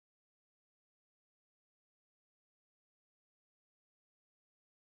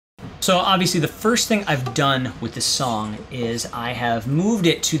So obviously the first thing I've done with this song is I have moved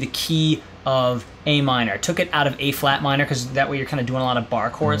it to the key of A minor. I took it out of A flat minor because that way you're kind of doing a lot of bar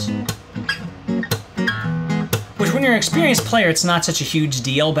chords. Which when you're an experienced player, it's not such a huge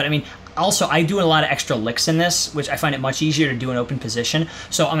deal, but I mean, also I do a lot of extra licks in this, which I find it much easier to do in open position.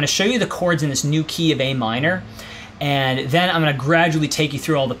 So I'm going to show you the chords in this new key of A minor, and then I'm going to gradually take you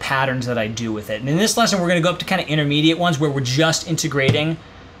through all the patterns that I do with it. And in this lesson, we're going to go up to kind of intermediate ones where we're just integrating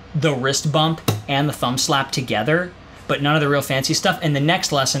the wrist bump and the thumb slap together, but none of the real fancy stuff. And the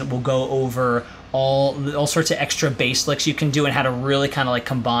next lesson we'll go over all sorts of extra bass licks you can do and how to really kind of like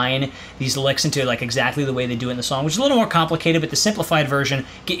combine these licks into like exactly the way they do it in the song, which is a little more complicated, but the simplified version,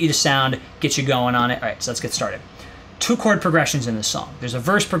 get you to sound, get you going on it. All right, so let's get started. 2 chord progressions in this song. There's a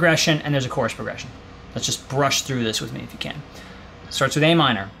verse progression and there's a chorus progression. Let's just brush through this with me if you can. It starts with A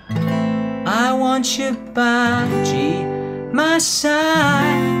minor. I want you by G, my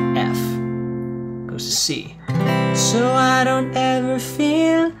side, F, goes to C, so I don't ever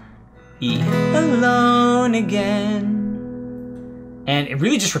feel E, alone again. And it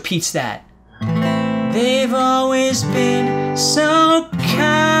really just repeats that. They've always been so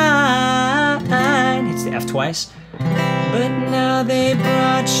kind, hits the F twice, but now they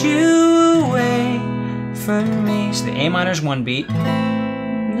brought you away from me. So the A minor's 1 beat,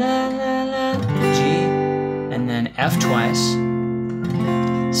 la la la, G, and then F twice,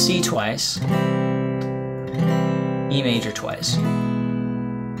 C twice, E major twice.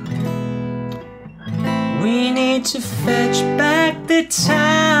 We need to fetch back the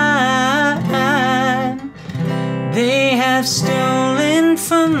time they have stolen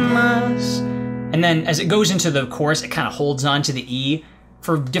from us. And then as it goes into the chorus, it kind of holds on to the E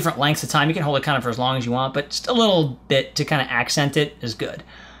for different lengths of time. You can hold it kind of for as long as you want, but just a little bit to kind of accent it is good.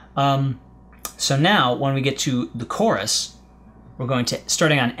 So now when we get to the chorus, we're going to,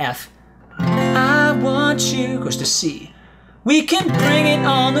 starting on F, I want you, goes to C. We can bring it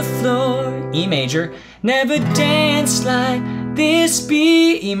on the floor, E major, never danced like this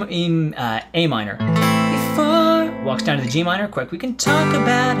A minor. Before, walks down to the G minor, quick, we can talk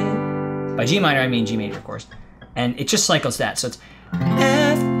about it. By G minor, I mean G major, of course. And it just cycles that, so it's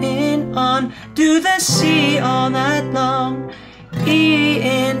F in on, do the C all night long, E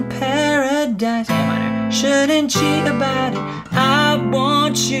in paradise, A minor, shouldn't cheat about it. I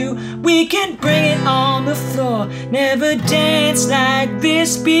want you, we can bring it on the floor, never danced like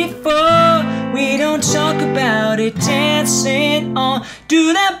this before. We don't talk about it, dancing on,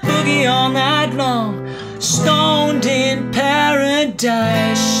 do that boogie all night long, stoned in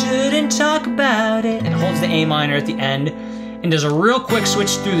paradise, shouldn't talk about it. And holds the A minor at the end and does a real quick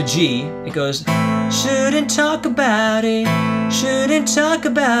switch through the G. It goes, shouldn't talk about it, shouldn't talk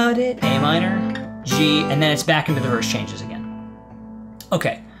about it, A minor, G, and then it's back into the verse changes again.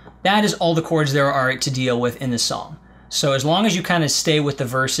 Okay, that is all the chords there are to deal with in this song. So as long as you kind of stay with the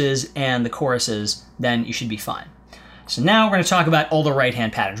verses and the choruses, then you should be fine. So now we're going to talk about all the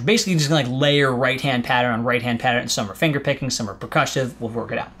right-hand patterns. We're basically just going to like layer right-hand pattern on right-hand pattern. Some are finger picking, some are percussive. We'll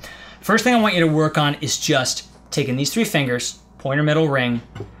work it out. First thing I want you to work on is just taking these 3 fingers, pointer, middle, ring,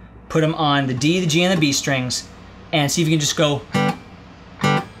 put them on the D, the G, and the B strings, and see if you can just go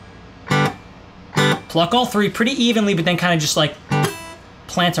pluck all 3 pretty evenly, but then kind of just like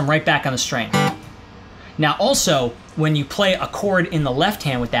plant them right back on the string. Now also, when you play a chord in the left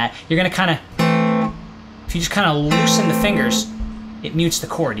hand with that, you're going to kind of, if you just kind of loosen the fingers, it mutes the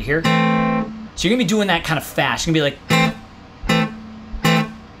chord, you hear? So you're going to be doing that kind of fast. You're going to be like,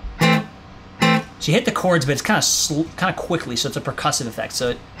 so you hit the chords, but it's kind of quickly, so it's a percussive effect.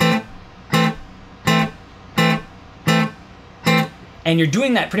 So and you're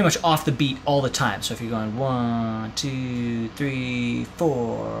doing that pretty much off the beat all the time. So if you're going 1, 2, 3,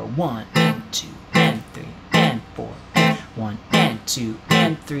 4, 1 and 2 and 3 and 4 and 1 and 2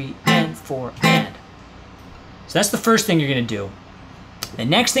 and 3 and 4 and. So that's the first thing you're going to do. The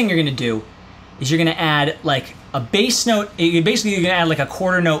next thing you're going to do is you're going to add like a bass note. Basically, you're going to add like a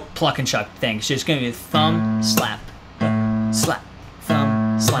quarter note pluck and chuck thing. So it's going to be thumb, slap, slap,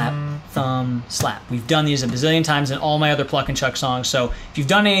 thumb, slap, thumb, slap. We've done these a bazillion times in all my other pluck and chuck songs, so if you've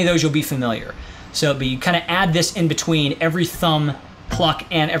done any of those, you'll be familiar. So, but you kind of add this in between every thumb pluck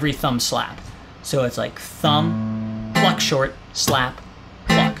and every thumb slap. So it's like thumb, pluck short, slap,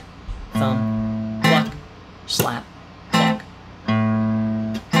 pluck, thumb, pluck, slap, pluck.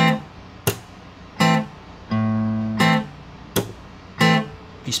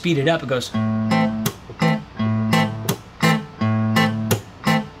 If you speed it up, it goes.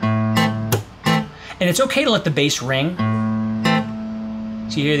 And it's okay to let the bass ring.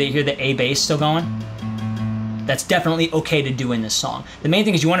 So you hear the A bass still going? that's definitely okay to do in this song. The main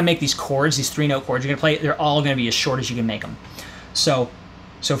thing is you want to make these chords, these 3-note chords you're going to play, they're all going to be as short as you can make them. So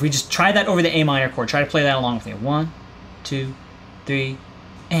if we just try that over the A minor chord, try to play that along with me. 1, 2, 3,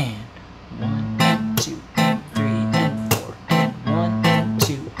 and 1 and 2 and 3 and 4 and 1 and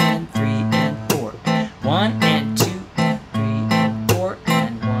 2 and 3 and 4, 1 and 2 and 3 and 4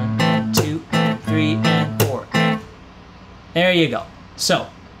 and 1 and 2 and 3 and 4. There you go. So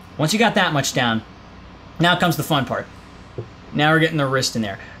once you got that much down, now comes the fun part. Now we're getting the wrist in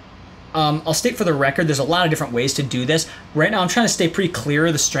there. I'll state for the record, there's a lot of different ways to do this. Right now I'm trying to stay pretty clear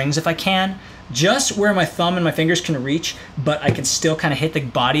of the strings if I can. Just where my thumb and my fingers can reach, but I can still kind of hit the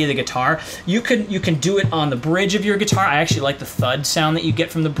body of the guitar. You can do it on the bridge of your guitar. I actually like the thud sound that you get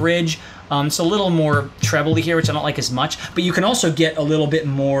from the bridge. It's a little more trebly here, which I don't like as much, but you can also get a little bit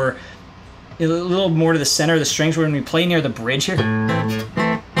more, to the center of the strings when we play near the bridge here.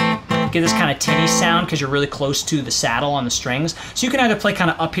 Get this kind of tinny sound because you're really close to the saddle on the strings. So you can either play kind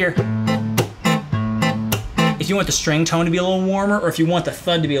of up here if you want the string tone to be a little warmer, or if you want the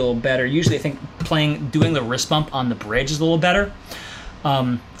thud to be a little better. Usually I think doing the wrist bump on the bridge is a little better.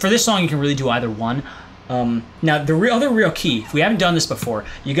 For this song you can really do either one. Now the other real key, if we haven't done this before,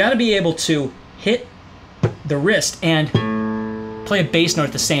 you got to be able to hit the wrist and play a bass note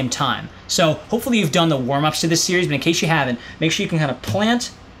at the same time. So hopefully you've done the warm-ups to this series, but in case you haven't, make sure you can kind of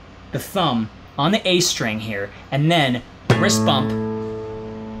plant the thumb on the A string here, and then wrist bump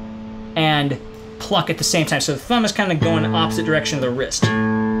and pluck at the same time. So the thumb is kind of going the opposite direction of the wrist.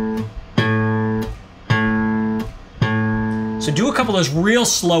 So do a couple of those real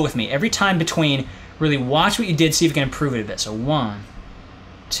slow with me. Every time between, really watch what you did, see if you can improve it a bit. So 1,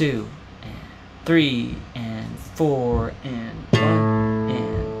 2, and 3, and 4, and 1,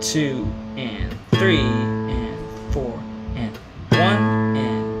 and 2, and 3, and 4, and 1,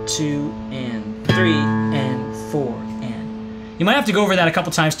 2 and 3 and 4 and... You might have to go over that a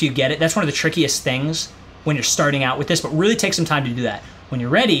couple times till you get it. That's one of the trickiest things when you're starting out with this, but really take some time to do that. When you're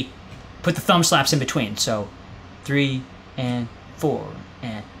ready, put the thumb slaps in between. So 3 and 4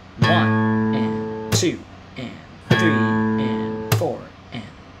 and 1 and 2 and 3 and 4 and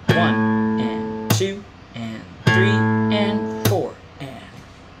 1 and 2 and 3 and 4 and...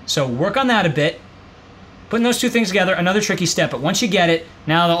 So work on that a bit. Putting those two things together, another tricky step, but once you get it,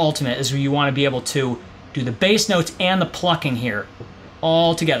 now the ultimate is where you want to be able to do the bass notes and the plucking here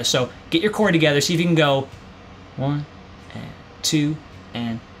all together. So get your chord together, see if you can go 1 and 2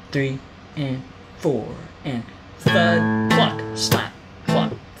 and 3 and 4 and thud, pluck, slap,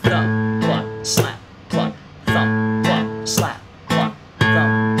 pluck, thump, pluck, slap, pluck, thump, pluck, slap, pluck,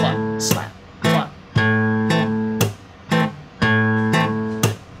 thump, pluck, slap, pluck.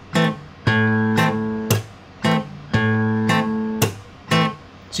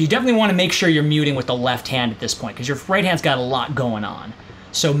 So you definitely want to make sure you're muting with the left hand at this point, because your right hand's got a lot going on.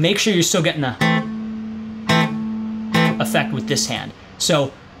 So make sure you're still getting the effect with this hand.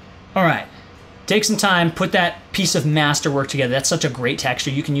 So, all right, take some time, put that piece of masterwork together. That's such a great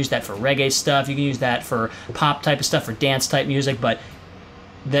texture. You can use that for reggae stuff. You can use that for pop type of stuff, for dance type music, but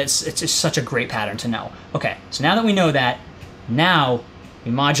it's just such a great pattern to know. Okay, so now that we know that, now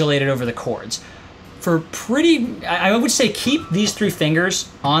we modulate it over the chords. I would say keep these 3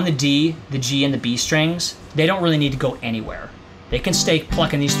 fingers on the D, the G, and the B strings. They don't really need to go anywhere. They can stay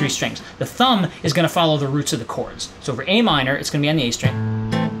plucking these 3 strings. The thumb is going to follow the roots of the chords. So for A minor, it's going to be on the A string.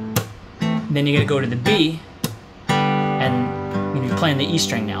 Then you're going to go to the B, and you're going to be playing the E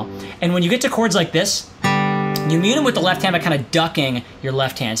string now. And when you get to chords like this, you mute them with the left hand by kind of ducking your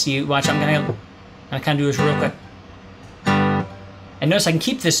left hand. So you watch, I'm going to kind of do this real quick. And notice I can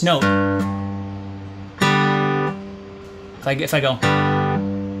keep this note. If I go,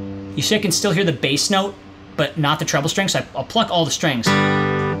 you see I can still hear the bass note, but not the treble string, so I'll pluck all the strings.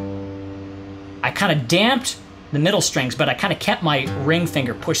 I kind of damped the middle strings, but I kind of kept my ring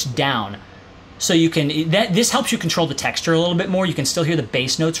finger pushed down. So you can, this helps you control the texture a little bit more. You can still hear the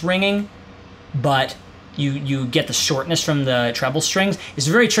bass notes ringing, but you get the shortness from the treble strings. It's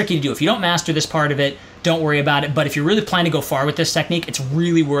very tricky to do. If you don't master this part of it, don't worry about it. But if you're really planning to go far with this technique, it's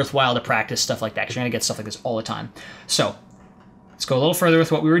really worthwhile to practice stuff like that, because you're going to get stuff like this all the time. So let's go a little further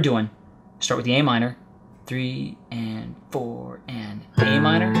with what we were doing. Start with the A minor. 3 and 4 and A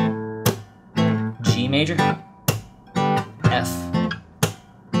minor, G major, F.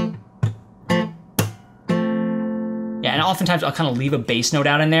 Yeah, and oftentimes I'll kind of leave a bass note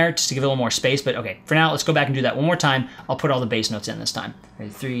out in there just to give it a little more space, but okay, for now, let's go back and do that one more time. I'll put all the bass notes in this time.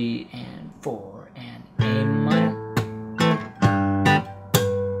 Ready, 3 and 4 and A minor.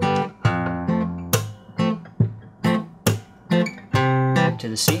 To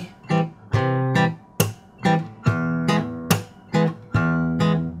the C.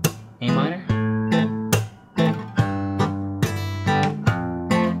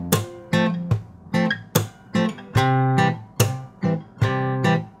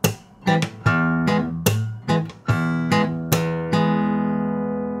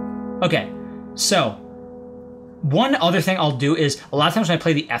 Okay, so one other thing I'll do is a lot of times when I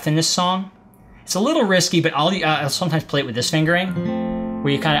play the F in this song, it's a little risky, but I'll sometimes play it with this fingering,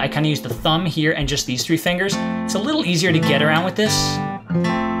 where I kind of use the thumb here and just these 3 fingers. It's a little easier to get around with this.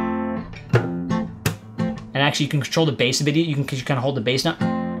 And actually, you can control the bass a bit. You can kind of hold the bass note.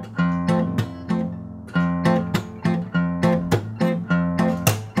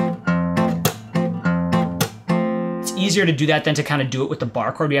 It's easier to do that than to kind of do it with the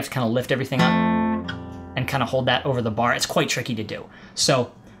bar chord. We have to kind of lift everything up and kind of hold that over the bar. It's quite tricky to do. So,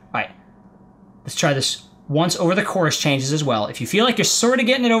 all right, let's try this once over the chorus changes as well. If you feel like you're sort of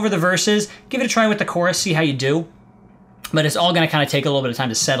getting it over the verses, give it a try with the chorus, see how you do. But it's all going to kind of take a little bit of time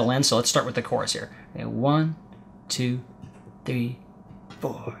to settle in, so let's start with the chorus here. Okay, 1, 2, 3,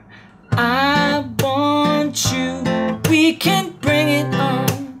 4. I want you, we can bring it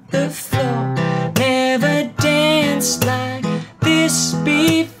on the floor. Never danced like this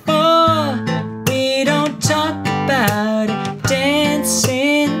before. We don't talk about it,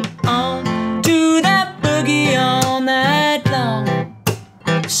 dancing on, do that boogie all night long.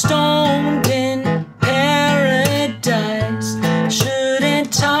 Stoned in paradise,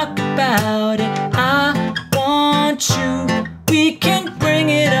 shouldn't talk about it. I want you, we can bring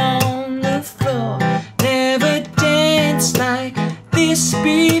it on the floor. Never danced like this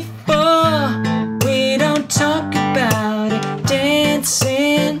before. We don't talk about it,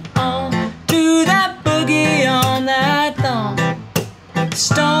 dancing on, do that boogie all night long.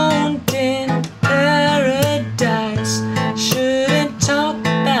 Stoned in paradise, shouldn't talk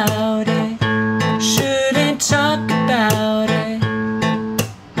about it, shouldn't talk about it.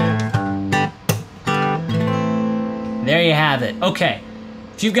 There you have it. Okay,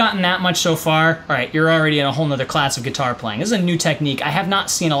 if you've gotten that much so far, all right, you're already in a whole nother class of guitar playing. This is a new technique. I have not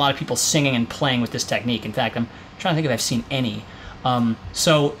seen a lot of people singing and playing with this technique. In fact, I'm trying to think if I've seen any.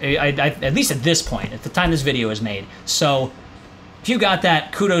 So at least at this point, at the time this video is made. So if you got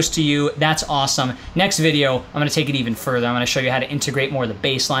that, kudos to you. That's awesome. Next video, I'm going to take it even further. I'm going to show you how to integrate more of the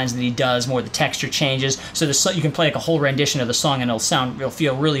bass lines that he does, more of the texture changes, so you can play like a whole rendition of the song and it'll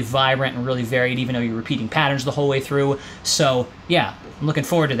feel really vibrant and really varied, even though you're repeating patterns the whole way through. So yeah, I'm looking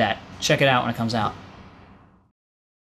forward to that. Check it out when it comes out.